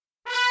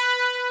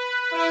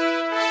There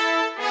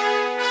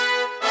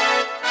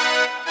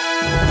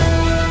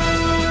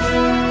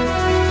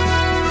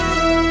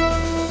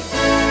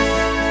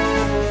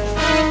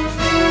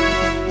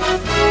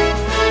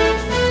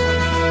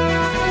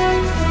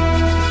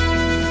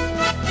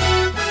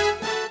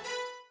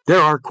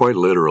are quite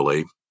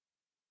literally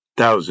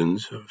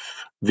thousands of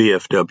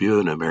VFW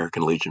and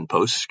American Legion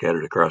posts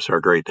scattered across our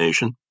great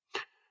nation.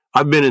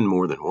 I've been in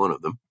more than one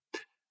of them,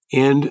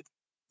 and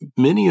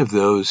many of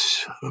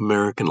those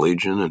American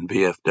Legion and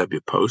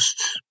VFW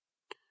posts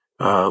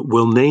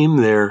will name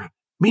their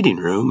meeting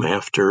room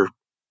after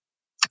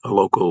a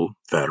local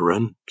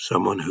veteran,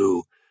 someone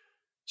who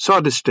saw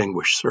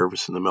distinguished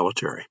service in the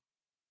military.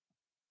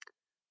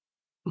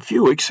 A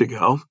few weeks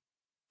ago,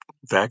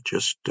 in fact,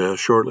 just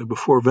shortly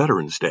before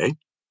Veterans Day,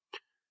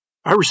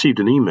 I received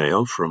an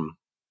email from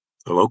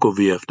a local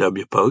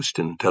VFW post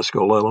in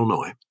Tuscola,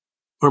 Illinois,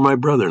 where my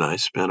brother and I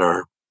spent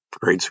our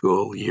grade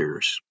school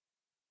years.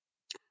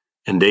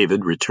 And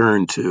David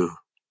returned to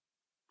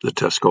the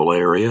Tuscola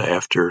area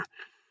after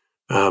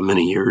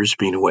many years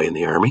being away in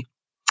the Army.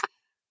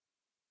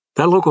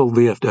 That local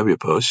VFW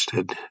post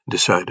had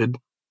decided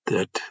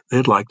that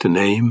they'd like to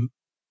name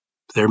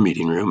their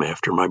meeting room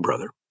after my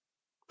brother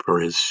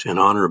in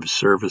honor of his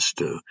service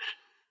to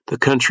the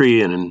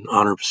country and in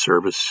honor of his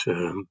service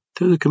to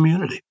the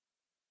community.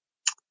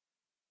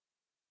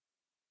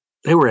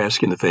 They were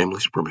asking the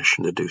family's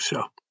permission to do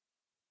so.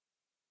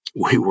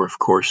 We were, of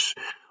course,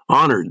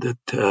 honored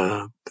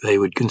that they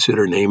would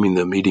consider naming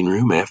the meeting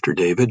room after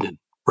David in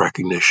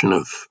recognition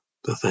of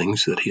the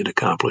things that he had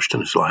accomplished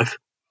in his life.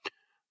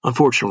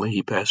 Unfortunately,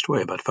 he passed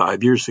away about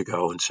 5 years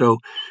ago, and so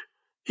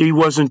he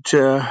wasn't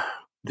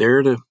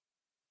there to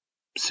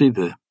see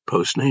the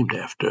post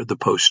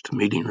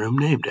meeting room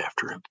named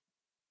after him.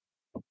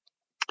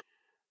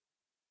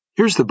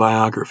 Here's the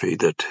biography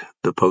that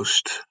the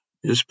post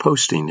is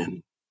posting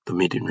in the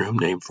meeting room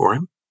named for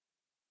him.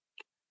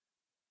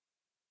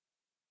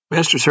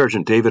 Master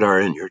Sergeant David R.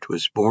 Enyart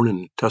was born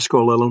in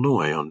Tuscola,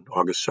 Illinois on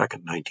August 2,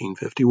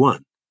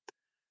 1951,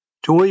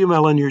 to William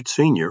L. Enyart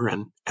Sr.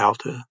 and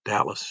Alta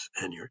Dallas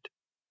Enyart.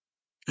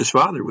 His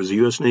father was a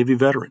U.S. Navy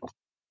veteran.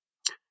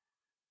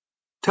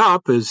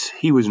 Top, as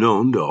he was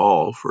known to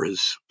all for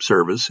his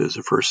service as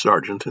a first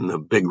sergeant in the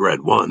Big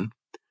Red One,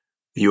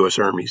 the U.S.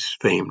 Army's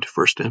famed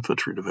 1st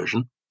Infantry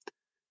Division,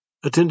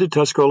 attended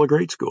Tuscola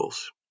grade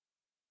schools.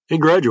 He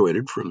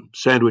graduated from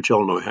Sandwich,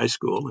 Illinois High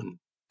School in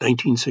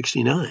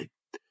 1969,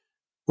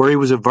 where he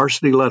was a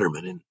varsity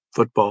letterman in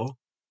football,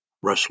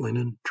 wrestling,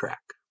 and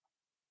track.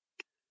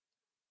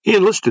 He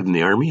enlisted in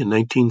the Army in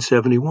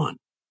 1971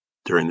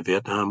 during the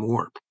Vietnam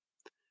War.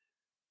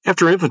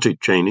 After infantry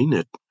training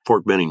at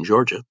Fort Benning,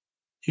 Georgia,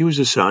 he was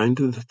assigned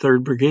to the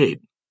 3rd Brigade,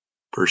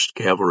 1st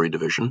Cavalry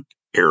Division,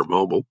 Air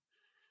Mobile,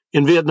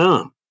 in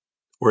Vietnam,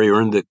 where he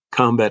earned the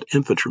Combat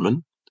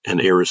Infantryman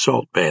and Air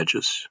Assault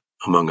badges,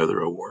 among other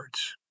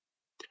awards.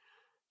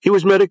 He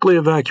was medically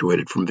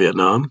evacuated from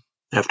Vietnam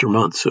after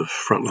months of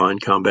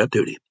frontline combat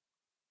duty.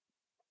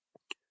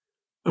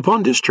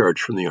 Upon discharge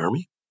from the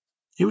Army,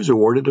 he was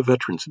awarded a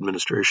Veterans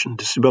Administration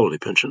disability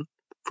pension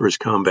for his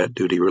combat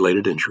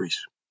duty-related injuries.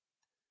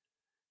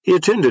 He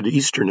attended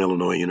Eastern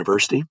Illinois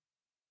University,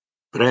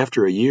 but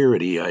after a year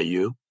at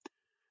EIU,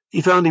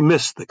 he found he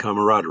missed the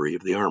camaraderie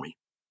of the Army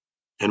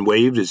and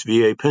waived his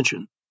VA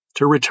pension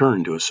to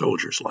return to a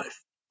soldier's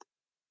life,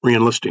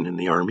 re-enlisting in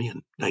the Army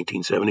in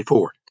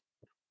 1974.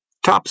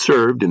 Top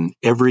served in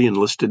every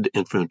enlisted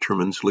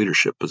infantryman's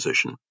leadership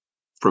position,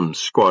 from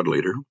squad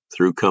leader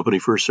through company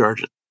first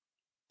sergeant.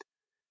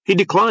 He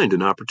declined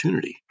an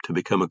opportunity to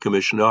become a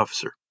commissioned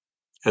officer,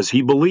 as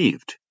he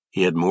believed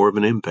he had more of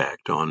an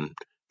impact on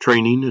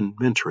training and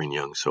mentoring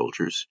young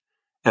soldiers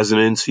as an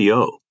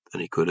NCO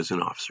than he could as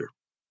an officer.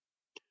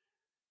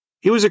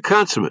 He was a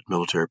consummate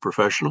military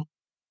professional,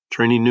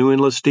 training new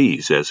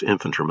enlistees as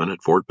infantrymen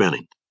at Fort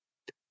Benning,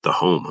 the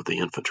home of the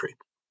infantry,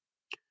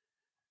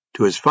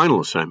 to his final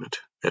assignment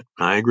at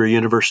Niagara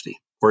University,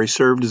 where he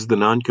served as the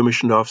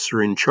non-commissioned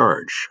officer in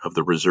charge of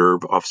the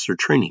Reserve Officer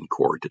Training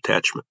Corps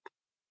Detachment.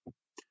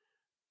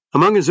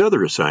 Among his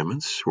other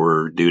assignments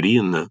were duty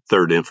in the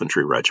 3rd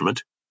Infantry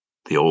Regiment,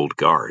 the Old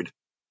Guard,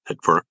 at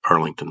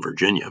Arlington,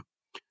 Virginia,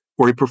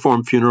 where he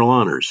performed funeral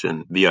honors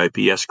and VIP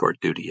escort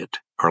duty at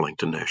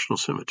Arlington National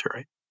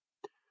Cemetery,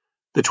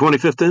 the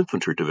 25th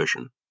Infantry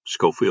Division,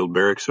 Schofield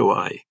Barracks,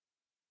 Hawaii,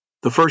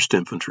 the 1st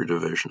Infantry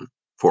Division,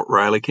 Fort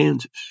Riley,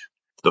 Kansas,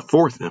 the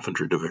 4th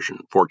Infantry Division,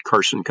 Fort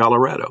Carson,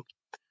 Colorado,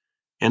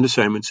 and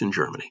assignments in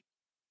Germany,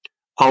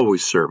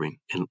 always serving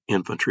in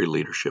infantry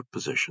leadership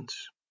positions.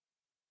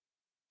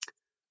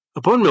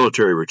 Upon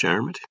military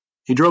retirement,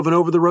 he drove an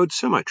over-the-road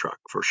semi-truck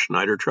for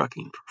Schneider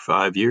Trucking for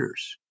 5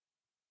 years,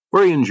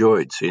 where he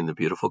enjoyed seeing the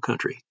beautiful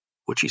country,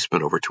 which he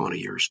spent over 20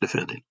 years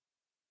defending.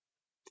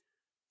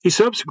 He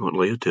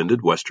subsequently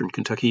attended Western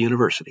Kentucky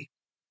University,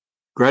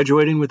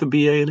 graduating with a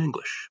BA in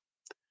English.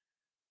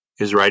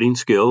 His writing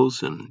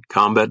skills and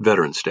combat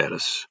veteran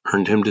status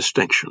earned him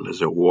distinction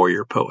as a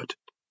warrior poet.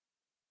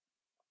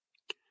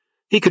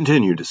 He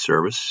continued his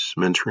service,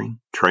 mentoring,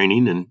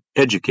 training, and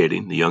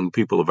educating the young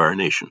people of our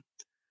nation,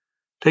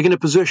 taking a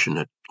position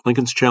at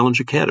Lincoln's Challenge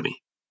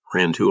Academy,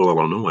 Rantoul,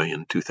 Illinois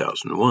in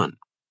 2001.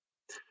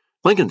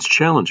 Lincoln's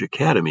Challenge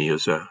Academy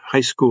is a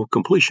high school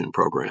completion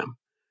program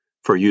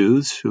for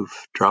youths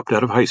who've dropped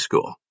out of high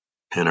school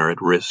and are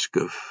at risk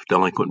of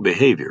delinquent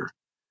behavior.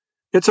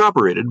 It's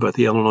operated by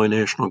the Illinois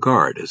National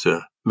Guard as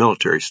a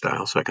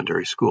military-style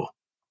secondary school.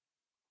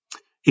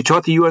 He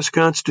taught the U.S.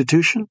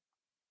 Constitution,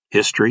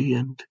 history,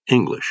 and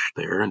English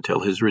there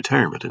until his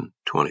retirement in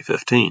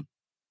 2015.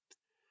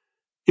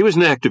 He was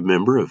an active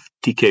member of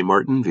T.K.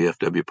 Martin,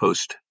 VFW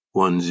Post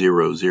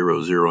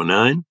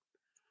 10009,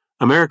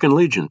 American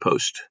Legion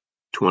Post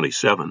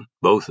 27,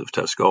 both of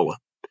Tuscola,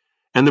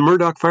 and the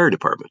Murdoch Fire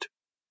Department,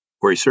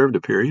 where he served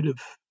a period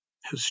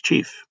as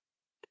chief.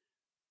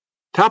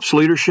 Top's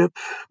leadership,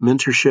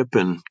 mentorship,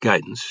 and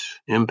guidance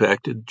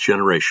impacted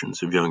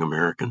generations of young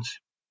Americans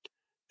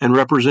and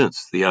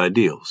represents the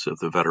ideals of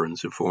the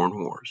veterans of foreign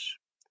wars.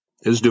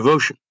 His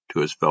devotion to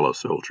his fellow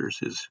soldiers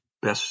is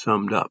best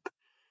summed up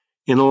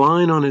in a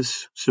line on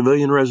his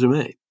civilian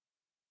resume,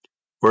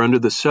 where under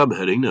the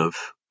subheading of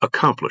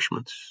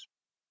accomplishments,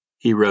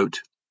 he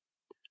wrote,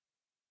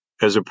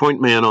 "As a point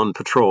man on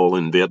patrol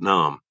in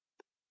Vietnam,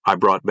 I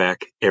brought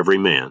back every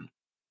man,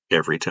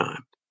 every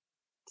time."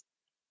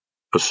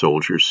 A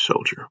soldier's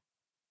soldier.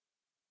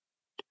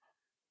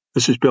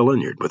 This is Bill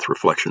Enyart with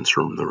Reflections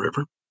from the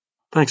River.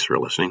 Thanks for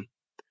listening.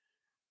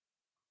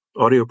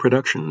 Audio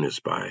production is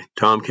by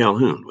Tom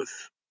Calhoun with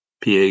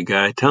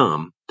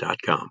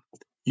paguytom.com.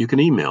 You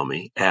can email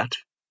me at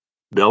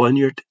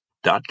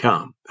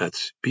billenyart.com.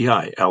 That's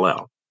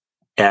BILL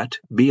at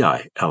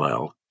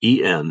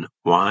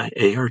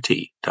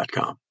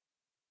BILLENYART.com.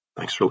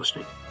 Thanks for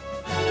listening.